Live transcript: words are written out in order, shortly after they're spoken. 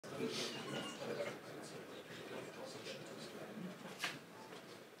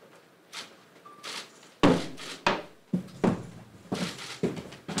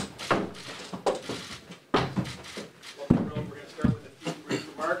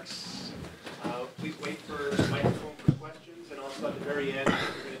Please wait for the microphone for questions, and also at the very end,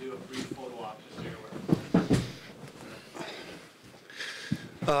 we're going to do a brief photo op, just so you're aware.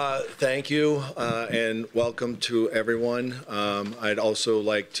 Thank you, and welcome to everyone. I'd also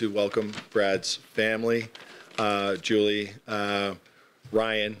like to welcome Brad's family, Julie,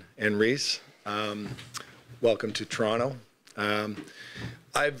 Ryan, and Reese. Welcome to Toronto.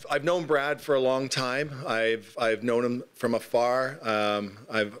 I've known Brad for a long time. I've known him from afar.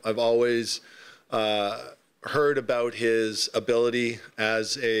 I've always heard about his ability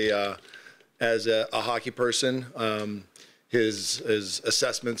as a hockey person, his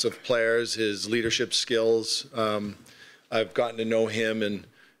assessments of players, his leadership skills. I've gotten to know him,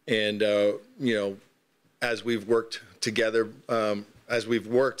 and you know, as we've worked together, as we've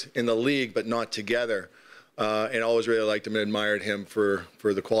worked in the league but not together, and always really liked him and admired him for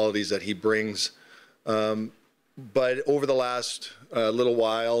the qualities that he brings. But over the last little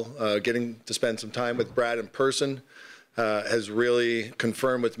while, getting to spend some time with Brad in person has really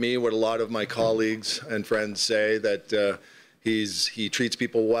confirmed with me what a lot of my colleagues and friends say, that he treats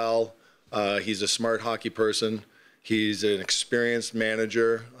people well, he's a smart hockey person, he's an experienced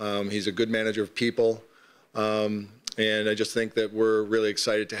manager, he's a good manager of people, and I just think that we're really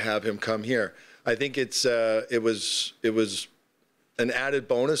excited to have him come here. I think it was an added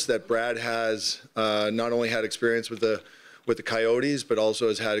bonus that Brad has not only had experience with the Coyotes, but also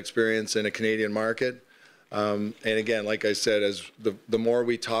has had experience in a Canadian market. And again, like I said, as the more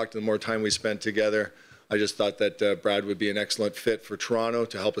we talked, the more time we spent together, I just thought that Brad would be an excellent fit for Toronto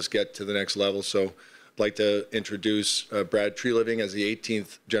to help us get to the next level. So I'd like to introduce Brad Treliving as the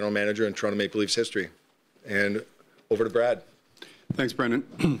 18th general manager in Toronto Maple Leafs history. And over to Brad. Thanks, Brendan.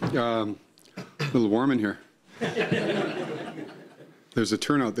 A little warm in here. There's a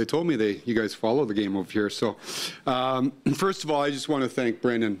turnout. They told me you guys follow the game over here. So first of all, I just want to thank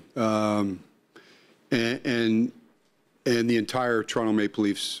Brendan and the entire Toronto Maple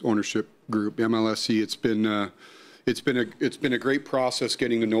Leafs ownership group, MLSE. It's been a great process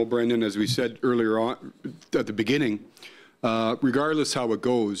getting to know Brendan, as we said earlier on at the beginning. Regardless how it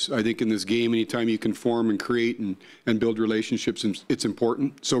goes, I think in this game, anytime you can form and create and build relationships, it's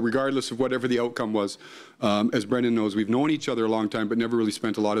important. So regardless of whatever the outcome was, as Brendan knows, we've known each other a long time, but never really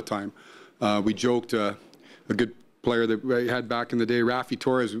spent a lot of time. We joked, a good player that we had back in the day, Rafi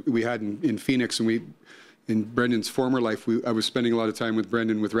Torres, we had in Phoenix, and in Brendan's former life, I was spending a lot of time with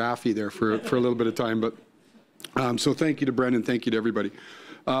Brendan, with Rafi there for a little bit of time. But so thank you to Brendan, thank you to everybody.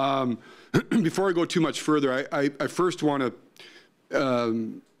 Before I go too much further, I first want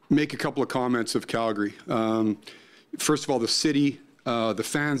to make a couple of comments of Calgary. First of all, the city, the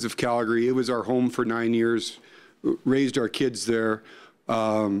fans of Calgary. It was our home for 9 years, raised our kids there.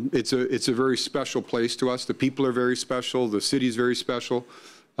 It's a very special place to us. The people are very special. The city's very special.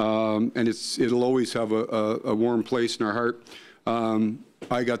 And it'll always have a warm place in our heart.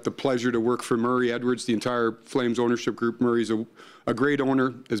 I got the pleasure to work for Murray Edwards, the entire Flames ownership group. Murray's a great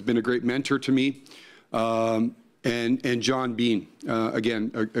owner, has been a great mentor to me. And John Bean,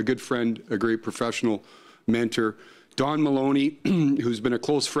 again, a good friend, a great professional mentor. Don Maloney, who's been a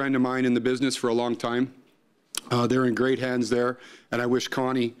close friend of mine in the business for a long time. They're in great hands there, and I wish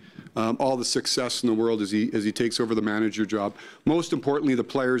Connie all the success in the world as he takes over the manager job. Most importantly, the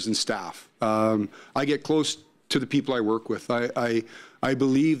players and staff. I get close to the people I work with. I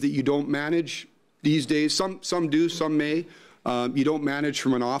believe that you don't manage these days. Some do, some may. You don't manage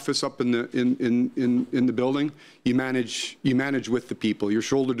from an office up in the building. You manage with the people. You're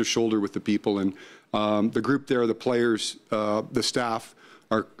shoulder to shoulder with the people, and the group there, the players, the staff,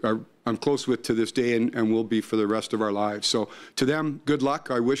 I'm close with to this day, and will be for the rest of our lives. So to them, good luck.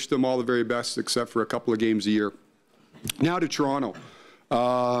 I wish them all the very best, except for a couple of games a year. Now to Toronto.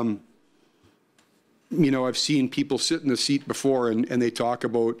 You know, I've seen people sit in the seat before, and they talk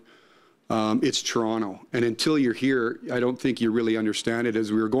about it's Toronto. And until you're here, I don't think you really understand it.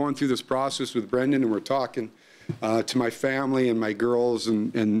 As we were going through this process with Brendan, and we're talking to my family and my girls,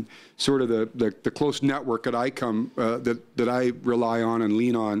 and sort of the close network that that I rely on and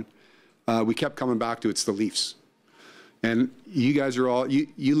lean on, we kept coming back to it's the Leafs. And you guys are all,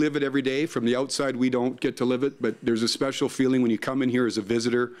 you live it every day. From the outside, we don't get to live it, but there's a special feeling when you come in here as a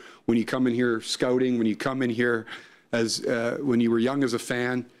visitor, when you come in here scouting, when you come in here as when you were young as a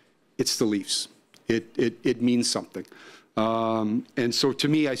fan. It's the Leafs. It means something. And so to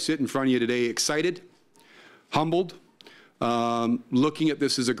me, I sit in front of you today excited, humbled, looking at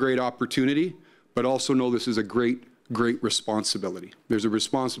this as a great opportunity, but also know this is a great responsibility. There's a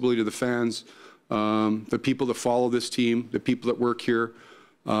responsibility to the fans, the people that follow this team, the people that work here,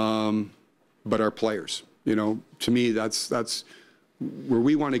 but our players. You know, to me, that's where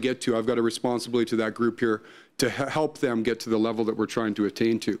we want to get to. I've got a responsibility to that group here to help them get to the level that we're trying to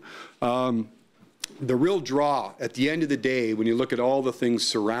attain to. The real draw at the end of the day, when you look at all the things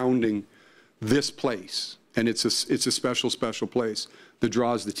surrounding this place, and it's a special place, the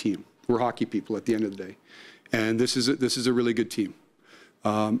draw is the team. We're hockey people at the end of the day. And this is a really good team.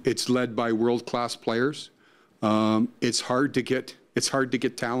 It's led by world-class players. It's hard to get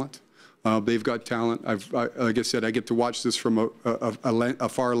talent. They've got talent. Like I said, I get to watch this from a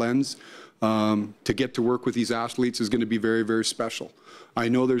far lens. To get to work with these athletes is going to be very, very special. I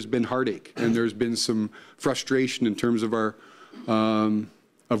know there's been heartache and there's been some frustration in terms of our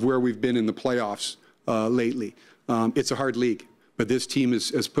of where we've been in the playoffs lately. It's a hard league. But this team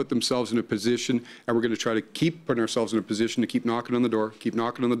has put themselves in a position, and we're going to try to keep putting ourselves in a position to keep knocking on the door, keep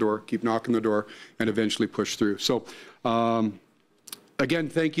knocking on the door, keep knocking on the door, and eventually push through. So, again,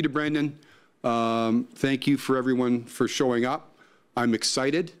 thank you to Brendan. Thank you for everyone for showing up. I'm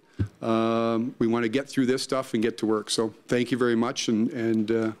excited. We want to get through this stuff and get to work. So thank you very much,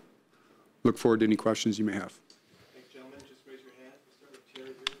 and look forward to any questions you may have. Thanks, gentlemen. Just raise your hand. We'll start with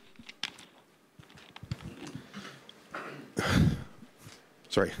Terry here.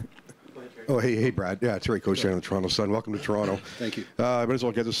 Sorry. Oh, hey, Brad. Yeah, Terry, coach down in the Toronto Sun. Welcome to Toronto. Thank you. Might as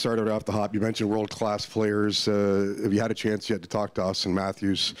well get this started off the hop. You mentioned world-class players. Have you had a chance yet to talk to Austin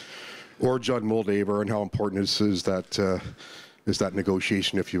Matthews or Judd Moldaver, and how important is that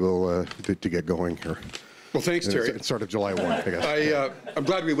negotiation, if you will, to get going here? Well, thanks, Terry. It's sort of July 1, I guess. I'm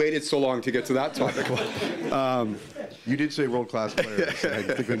glad we waited so long to get to that topic. You did say world-class players. I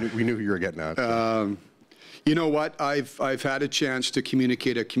think we knew who you were getting at. So. You know what? I've had a chance to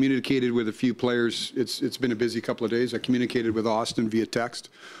communicate. I communicated with a few players. It's been a busy couple of days. I communicated with Austin via text.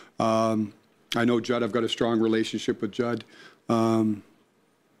 I know Judd. I've got a strong relationship with Judd. You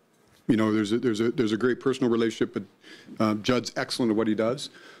know, there's a great personal relationship, but Judd's excellent at what he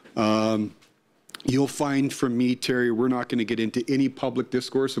does. You'll find from me, Terry, we're not going to get into any public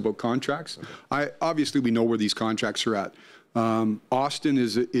discourse about contracts. Obviously, we know where these contracts are at. Austin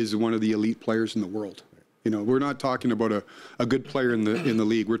is one of the elite players in the world. You know, we're not talking about a good player in the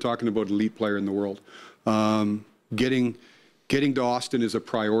league. We're talking about an elite player in the world. Getting to Austin is a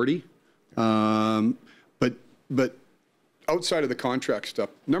priority. But outside of the contract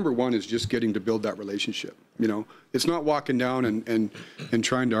stuff, number one is just getting to build that relationship. You know, it's not walking down and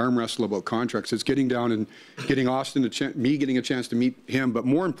trying to arm wrestle about contracts. It's getting down and getting Austin me getting a chance to meet him, but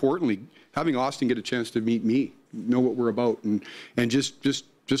more importantly, having Austin get a chance to meet me, know what we're about, and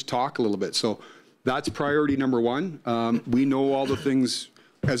just talk a little bit. So that's priority number one. We know all the things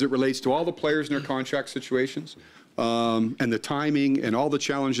as it relates to all the players in their contract situations, and the timing and all the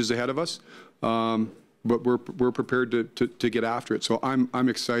challenges ahead of us. But we're prepared to get after it. So I'm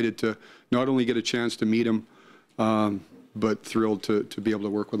excited to not only get a chance to meet him, but thrilled to be able to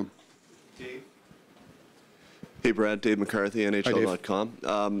work with him. Dave? Hey, Brad. Dave McCarthy,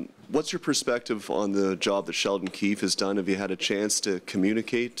 NHL.com. What's your perspective on the job that Sheldon Keefe has done? Have you had a chance to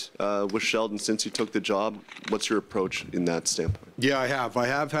communicate with Sheldon since you took the job? What's your approach in that standpoint? Yeah, I have. I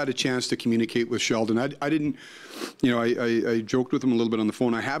have had a chance to communicate with Sheldon. I didn't, you know, I joked with him a little bit on the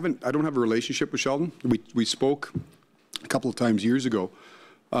phone. I don't have a relationship with Sheldon. We spoke a couple of times years ago.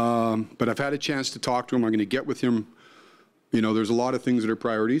 But I've had a chance to talk to him. I'm going to get with him. You know, there's a lot of things that are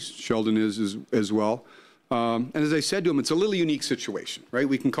priorities. Sheldon is as well. And as I said to him, it's a little unique situation, right?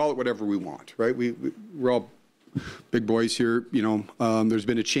 We can call it whatever we want, right? We're all big boys here. You know, there's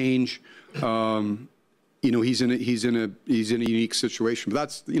been a change. You know, he's in a unique situation. But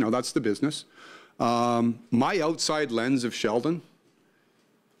that's, you know, that's the business. My outside lens of Sheldon,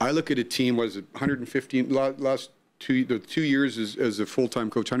 I look at a team. Was it 115 last the 2 years as a full-time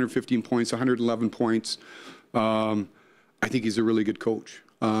coach? 115 points, 111 points. I think he's a really good coach.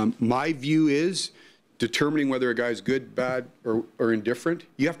 My view is, determining whether a guy's good, bad, or indifferent,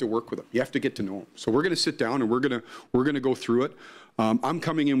 you have to work with him. You have to get to know him. So we're going to sit down and we're going to go through it. I'm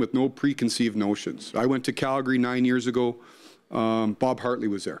coming in with no preconceived notions. I went to Calgary 9 years ago. Bob Hartley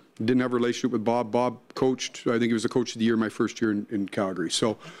was there. Didn't have a relationship with Bob. Bob coached. I think he was the coach of the year my first year in Calgary.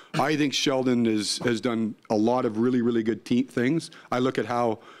 So I think Sheldon has done a lot of really, really good things. I look at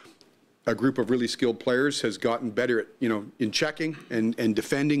how a group of really skilled players has gotten better at, you know, in checking and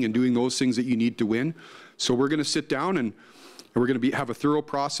defending and doing those things that you need to win. So we're going to sit down and we're going to have a thorough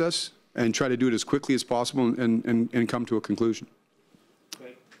process and try to do it as quickly as possible and come to a conclusion.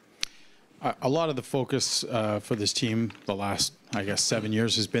 A lot of the focus for this team the last, I guess, 7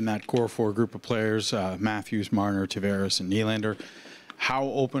 years has been that core four group of players, Matthews, Marner, Tavares, and Nylander. How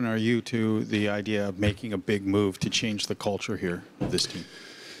open are you to the idea of making a big move to change the culture here of this team?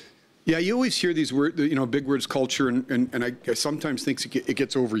 Yeah, you always hear these words, big words, culture, and I sometimes think it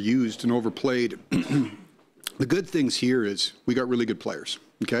gets overused and overplayed. The good things here is we got really good players,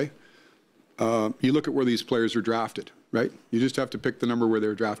 okay? You look at where these players are drafted, right? You just have to pick the number where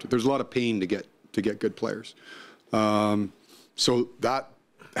they're drafted. There's a lot of pain to get good players. So that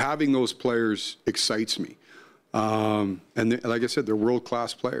having those players excites me. Like I said, they're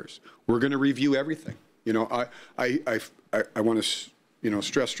world-class players. We're going to review everything. I want to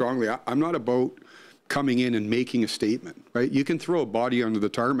stress strongly, I'm not about coming in and making a statement, right? You can throw a body under the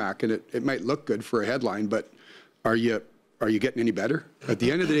tarmac and it might look good for a headline, but are you getting any better? At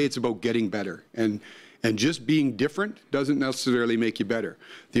the end of the day, it's about getting better. And just being different doesn't necessarily make you better.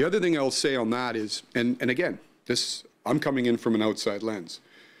 The other thing I'll say on that is, and again, I'm coming in from an outside lens.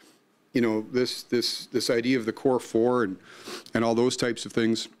 This idea of the core four and all those types of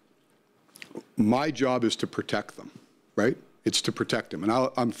things, my job is to protect them, right? It's to protect them. And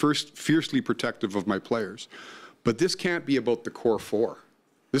I'm first fiercely protective of my players. But this can't be about the core four.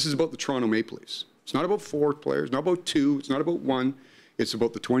 This is about the Toronto Maple Leafs. It's not about 4 players, not about 2, it's not about 1. It's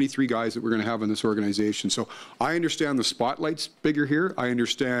about the 23 guys that we're going to have in this organization. So I understand the spotlight's bigger here. I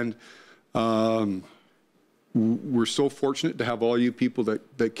understand we're so fortunate to have all you people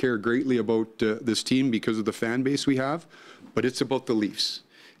that care greatly about this team because of the fan base we have. But it's about the Leafs.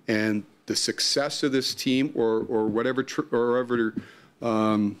 And the success of this team or whatever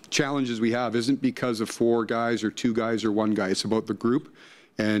challenges we have isn't because of 4 guys or 2 guys or 1 guy. It's about the group.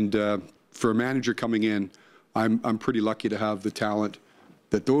 And for a manager coming in, I'm pretty lucky to have the talent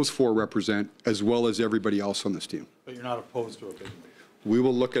that those 4 represent, as well as everybody else on this team. But you're not opposed to a big move? We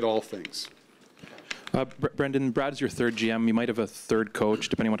will look at all things. Brendan, Brad is your 3rd GM. You might have a 3rd coach,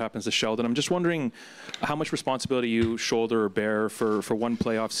 depending on what happens to Sheldon. I'm just wondering how much responsibility you shoulder or bear for one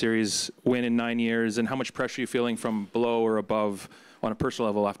playoff series win in 9 years, and how much pressure you're feeling from below or above on a personal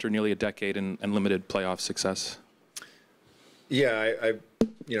level after nearly a decade and limited playoff success. Yeah,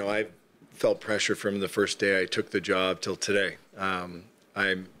 I felt pressure from the first day I took the job till today.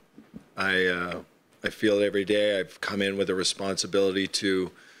 I feel it every day. I've come in with a responsibility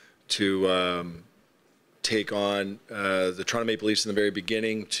to take on the Toronto Maple Leafs in the very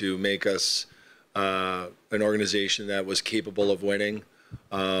beginning, to make us an organization that was capable of winning,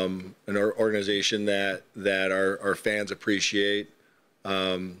 an organization that our fans appreciate,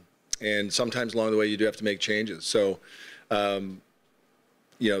 and sometimes along the way you do have to make changes. So,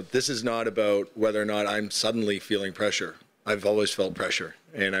 this is not about whether or not I'm suddenly feeling pressure. I've always felt pressure,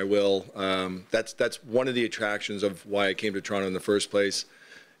 and I will. That's one of the attractions of why I came to Toronto in the first place,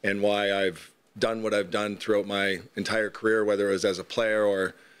 and why I've done what I've done throughout my entire career, whether it was as a player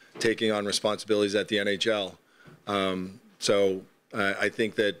or taking on responsibilities at the NHL. I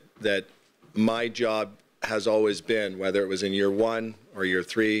think that my job has always been, whether it was in year 1 or year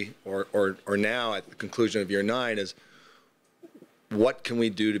 3 or now at the conclusion of year 9, is what can we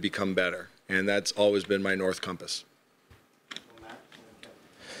do to become better? And that's always been my North Compass.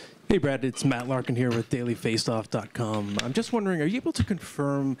 Hey, Brad, it's Matt Larkin here with dailyfaceoff.com. I'm just wondering, are you able to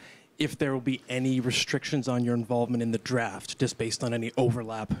confirm if there will be any restrictions on your involvement in the draft, just based on any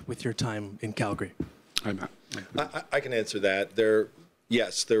overlap with your time in Calgary? Hi, Matt. I can answer that.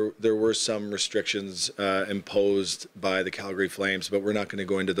 Yes, there were some restrictions imposed by the Calgary Flames, but we're not going to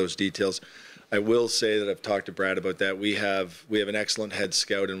go into those details. I will say that I've talked to Brad about that. We have an excellent head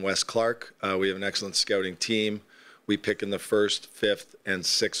scout in Wes Clark. We have an excellent scouting team. We pick in the 1st, 5th, and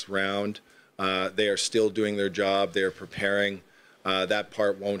 6th round. They are still doing their job. They are preparing. That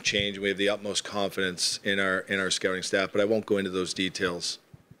part won't change. We have the utmost confidence in our scouting staff, but I won't go into those details.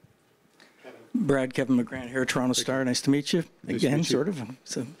 Brad, Kevin McGrant here, Toronto Star. Nice to meet you again, sort of.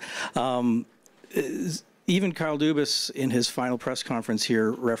 So, even Kyle Dubas, in his final press conference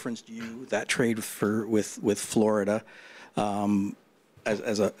here, referenced you, that trade with Florida,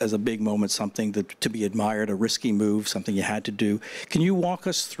 as a big moment, something to be admired, a risky move, something you had to do. Can you walk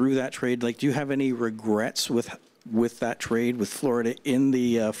us through that trade? Like, do you have any regrets with that trade with Florida in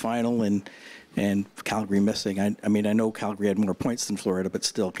the final and Calgary missing? I mean, I know Calgary had more points than Florida, but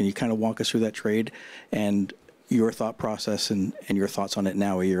still, can you kind of walk us through that trade and your thought process and your thoughts on it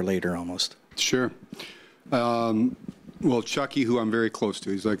now, a year later almost? Sure. Well, Chucky, who I'm very close to,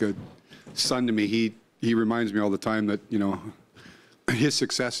 he's like a son to me. He reminds me all the time that, his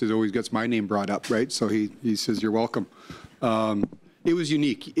success always gets my name brought up, right? So he says, you're welcome. It was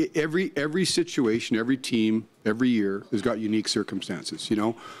unique. Every situation, every team, every year has got unique circumstances,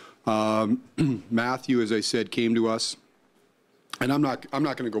 Matthew, as I said, came to us, and I'm not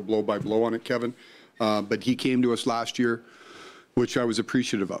going to go blow by blow on it, Kevin, but he came to us last year, which I was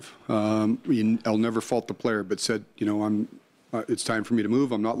appreciative of. I'll never fault the player, but said, it's time for me to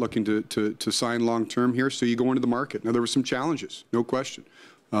move. I'm not looking to sign long-term here, so you go into the market. Now, there were some challenges, no question.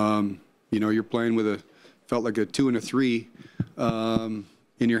 You're playing with felt like a 2 and a 3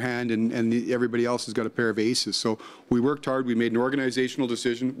 in your hand, and everybody else has got a pair of aces. So we worked hard. We made an organizational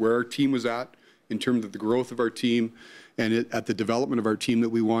decision where our team was at in terms of the growth of our team and at the development of our team, that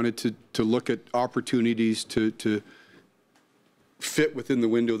we wanted to look at opportunities to fit within the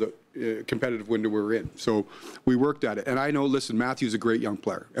window, that competitive window we're in. So we worked at it. And I know, listen, Matthew's a great young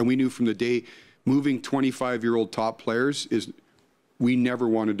player. And we knew from the day moving 25-year-old top players we never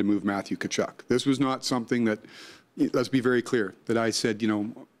wanted to move Matthew Tkachuk. This was not something that, let's be very clear, that I said,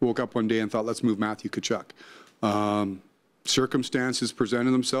 woke up one day and thought, let's move Matthew Tkachuk. Circumstances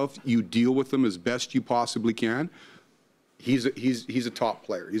presented themselves. You deal with them as best you possibly can. He's a top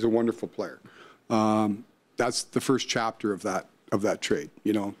player. He's a wonderful player. That's the first chapter of that trade.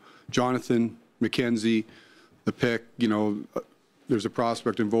 Jonathan, McKenzie, the pick. There's a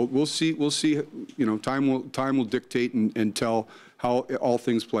prospect involved. We'll see. Time will dictate and tell how all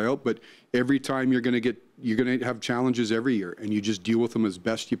things play out. But every time you're going to have challenges every year, and you just deal with them as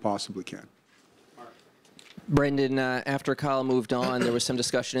best you possibly can. Brendan, after Kyle moved on, there was some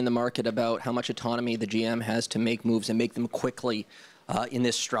discussion in the market about how much autonomy the GM has to make moves and make them quickly in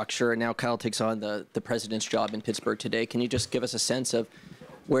this structure. And now Kyle takes on the president's job in Pittsburgh today. Can you just give us a sense of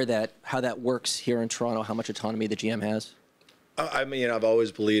how that works here in Toronto, how much autonomy the GM has? I mean, I've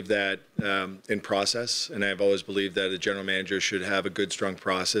always believed that in process, and I've always believed that a general manager should have a good, strong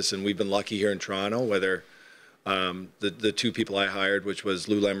process. And we've been lucky here in Toronto, whether the two people I hired, which was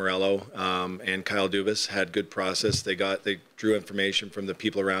Lou Lamoriello and Kyle Dubas, had good process. They drew information from the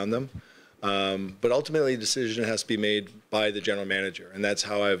people around them. But ultimately, a decision has to be made by the general manager, and that's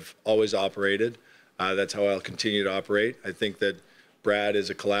how I've always operated. That's how I'll continue to operate. I think that Brad is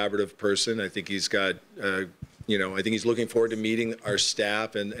a collaborative person. I think he's got I think he's looking forward to meeting our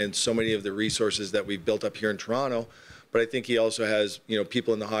staff and so many of the resources that we've built up here in Toronto. But I think he also has,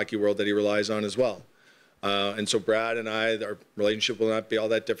 people in the hockey world that he relies on as well. And so Brad and our relationship will not be all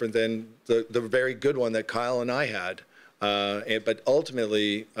that different than the very good one that Kyle and I had. But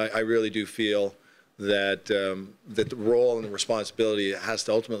ultimately, I really do feel that that the role and the responsibility has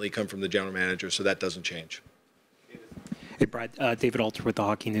to ultimately come from the general manager, so that doesn't change. Hey, Brad. David Alter with the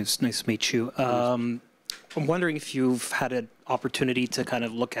Hockey News. Nice to meet you. I'm wondering if you've had an opportunity to kind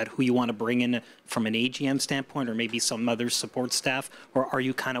of look at who you want to bring in from an AGM standpoint, or maybe some other support staff, or are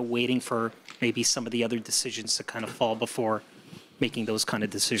you kind of waiting for maybe some of the other decisions to kind of fall before making those kind of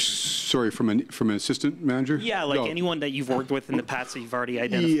decisions? Sorry, from an assistant manager? Yeah, like anyone that you've worked with in the past that you've already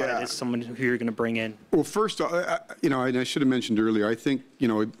identified as someone who you're going to bring in. Well, first, and I should have mentioned earlier, I think,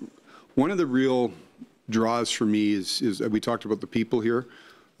 one of the real draws for me is we talked about the people here.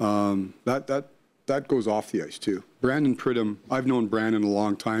 That goes off the ice too. Brandon Pridham, I've known Brandon a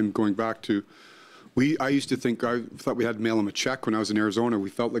long time, going back to, I used to think, I thought we had to mail him a check when I was in Arizona. We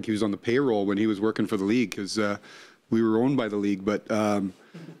felt like he was on the payroll when he was working for the league, because we were owned by the league. But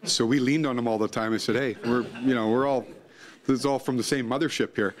so we leaned on him all the time. I said, hey, we're all, this is all from the same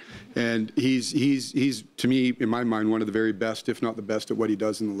mothership here. And he's to me, in my mind, one of the very best, if not the best, at what he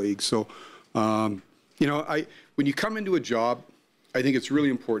does in the league. So, when you come into a job, I think it's really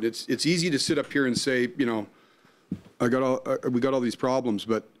important. It's easy to sit up here and say, we got all these problems,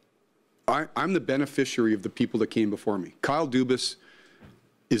 but I'm the beneficiary of the people that came before me. Kyle Dubas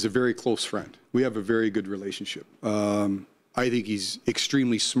is a very close friend. We have a very good relationship. I think he's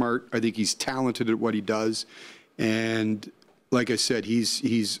extremely smart. I think he's talented at what he does, and like I said,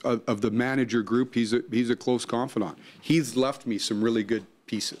 he's of the manager group. He's a close confidant. He's left me some really good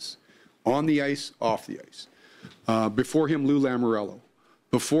pieces, on the ice, off the ice. Before him, Lou Lamoriello.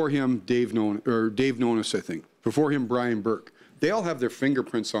 Before him, Dave Nonis, I think. Before him, Brian Burke. They all have their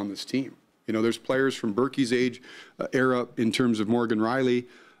fingerprints on this team. There's players from Burke's age era in terms of Morgan Riley.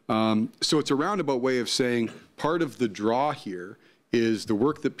 So it's a roundabout way of saying part of the draw here is the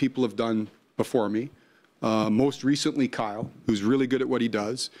work that people have done before me. Most recently, Kyle, who's really good at what he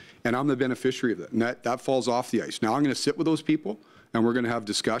does, and I'm the beneficiary of that. And that falls off the ice. Now I'm going to sit with those people, and we're going to have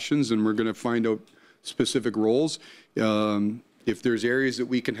discussions, and we're going to find out specific roles. If there's areas that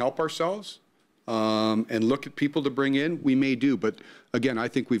we can help ourselves and look at people to bring in, we may do. But again, I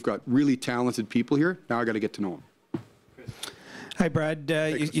think we've got really talented people here. Now I got to get to know them. Hi, Brad.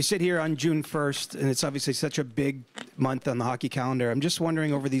 You sit here on June 1st, and it's obviously such a big month on the hockey calendar. I'm just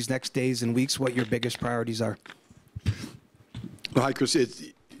wondering over these next days and weeks what your biggest priorities are. Well, hi, Chris.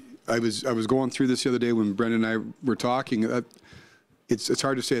 I was going through this the other day when Brendan and I were talking. It's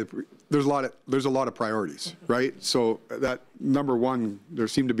hard to say. There's a lot of priorities, right? So that number one, there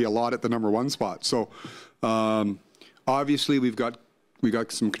seemed to be a lot at the number one spot. So obviously we got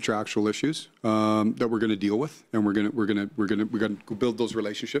some contractual issues that we're going to deal with, and we're going to build those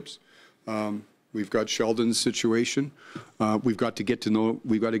relationships. We've got Sheldon's situation. We've got to get to know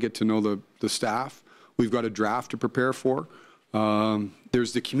the staff. We've got a draft to prepare for.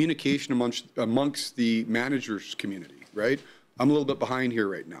 There's the communication amongst the managers community, right? I'm a little bit behind here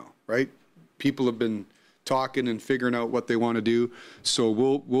right now, right? People have been talking and figuring out what they want to do. So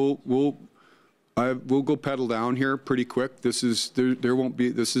we'll go pedal down here pretty quick. This is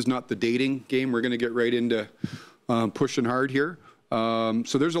not the dating game. We're going to get right into pushing hard here.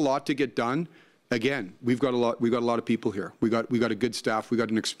 So there's a lot to get done. Again, we've got a lot of people here. We got a good staff. We got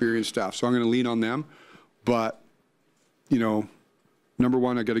an experienced staff. So I'm going to lean on them. But you know, number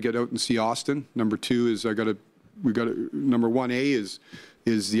one, I got to get out and see Austin. Number two is number 1A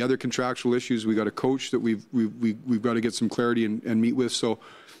is the other contractual issues. We got a coach that we've got to get some clarity and meet with. So,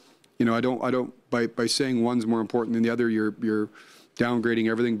 you know, I don't by saying one's more important than the other, you're downgrading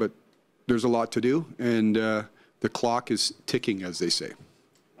everything. But there's a lot to do, and the clock is ticking, as they say.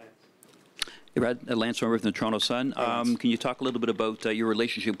 Hey, Brad, Lance Romer from the Toronto Sun. Can you talk a little bit about your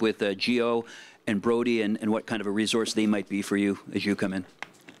relationship with Gio and Brody, and what kind of a resource they might be for you as you come in?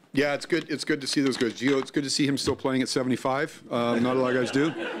 Yeah, it's good. It's good to see those guys. Gio, it's good to see him still playing at 75. Not a lot of guys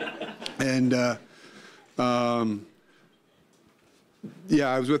do. And yeah,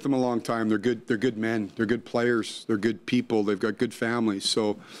 I was with them a long time. They're good. They're good men. They're good players. They're good people. They've got good families.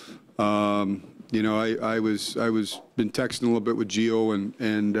 So, you know, I was been texting a little bit with Gio,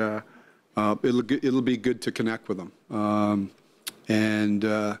 and it'll be good to connect with them.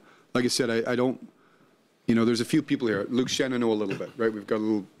 Like I said, I don't. You know, there's a few people here. Luke Shen I know a little bit, right? We've got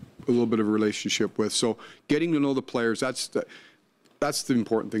a little bit of a relationship with. So getting to know the players, that's the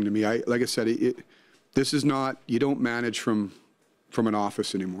important thing to me. Like I said, this is not, you don't manage from an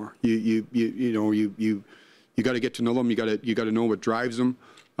office anymore. You got to get to know them. You got to know what drives them.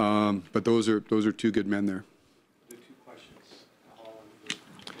 But those are two good men there.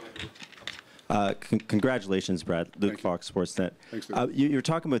 Congratulations, Brad. Luke, Fox Sportsnet. Thanks, Luke. You're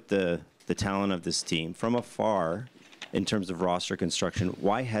talking about the talent of this team. From afar, in terms of roster construction,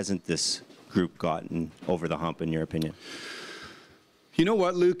 why hasn't this group gotten over the hump, in your opinion? You know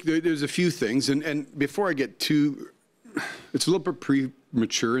what, Luke? There's a few things, and before I get too, it's a little bit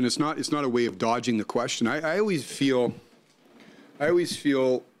premature, and it's not a way of dodging the question. I always feel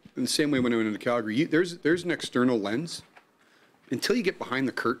in the same way when I went into Calgary. There's an external lens. Until you get behind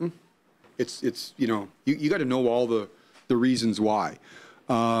the curtain, it's you know, you got to know all the reasons why.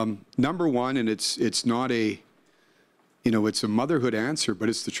 Number one, and it's not a, you know, it's a motherhood answer, but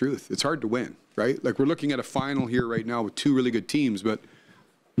it's the truth. It's hard to win, right? Like, we're looking at a final here right now with two really good teams, but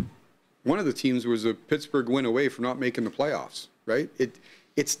one of the teams was a Pittsburgh win away from not making the playoffs, right?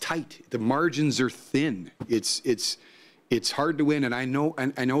 It's tight. The margins are thin. It's hard to win, and I know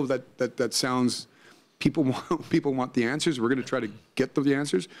that sounds. People want the answers. We're going to try to get the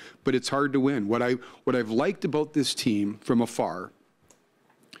answers, but it's hard to win. What I've liked about this team from afar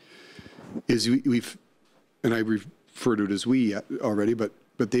is and I refer to it as we already, but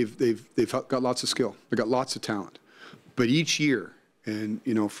they've got lots of skill. They've got lots of talent. But each year, and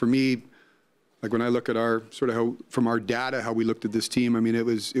you know, for me, like when I look at our sort of how from our data how we looked at this team, I mean, it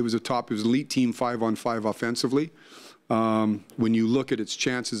was an elite team 5-on-5 offensively. When you look at its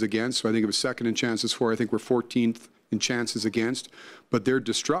chances against, so I think it was second in chances for. I think we're 14th in chances against, but their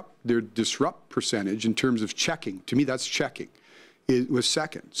disrupt percentage in terms of checking, to me that's checking, it was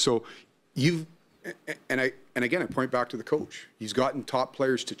second. So and again I point back to the coach. He's gotten top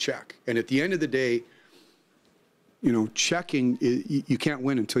players to check, and at the end of the day, you know, checking, you can't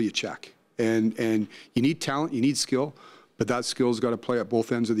win until you check, and you need talent, you need skill, but that skill's got to play at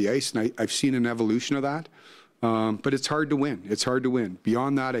both ends of the ice, and I've seen an evolution of that. But it's hard to win. It's hard to win.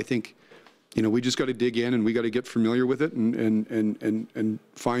 Beyond that, I think, you know, we just got to dig in and we got to get familiar with it and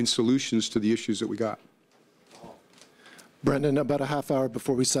find solutions to the issues that we got. Brendan, about a half hour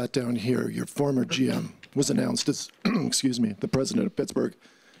before we sat down here, your former GM was announced as, excuse me, the president of Pittsburgh.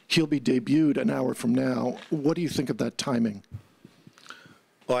 He'll be debuted an hour from now. What do you think of that timing?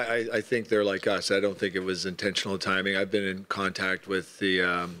 Well, I think they're like us. I don't think it was intentional timing. I've been in contact with the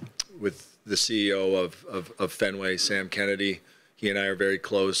CEO of Fenway, Sam Kennedy. He and I are very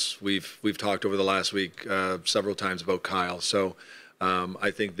close. We've talked over the last week several times about Kyle. So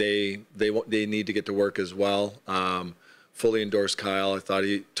I think they need to get to work as well. Fully endorsed Kyle. I thought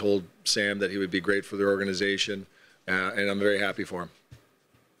he told Sam that he would be great for their organization, and I'm very happy for him.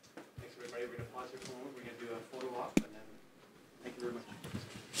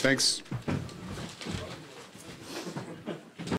 Thanks.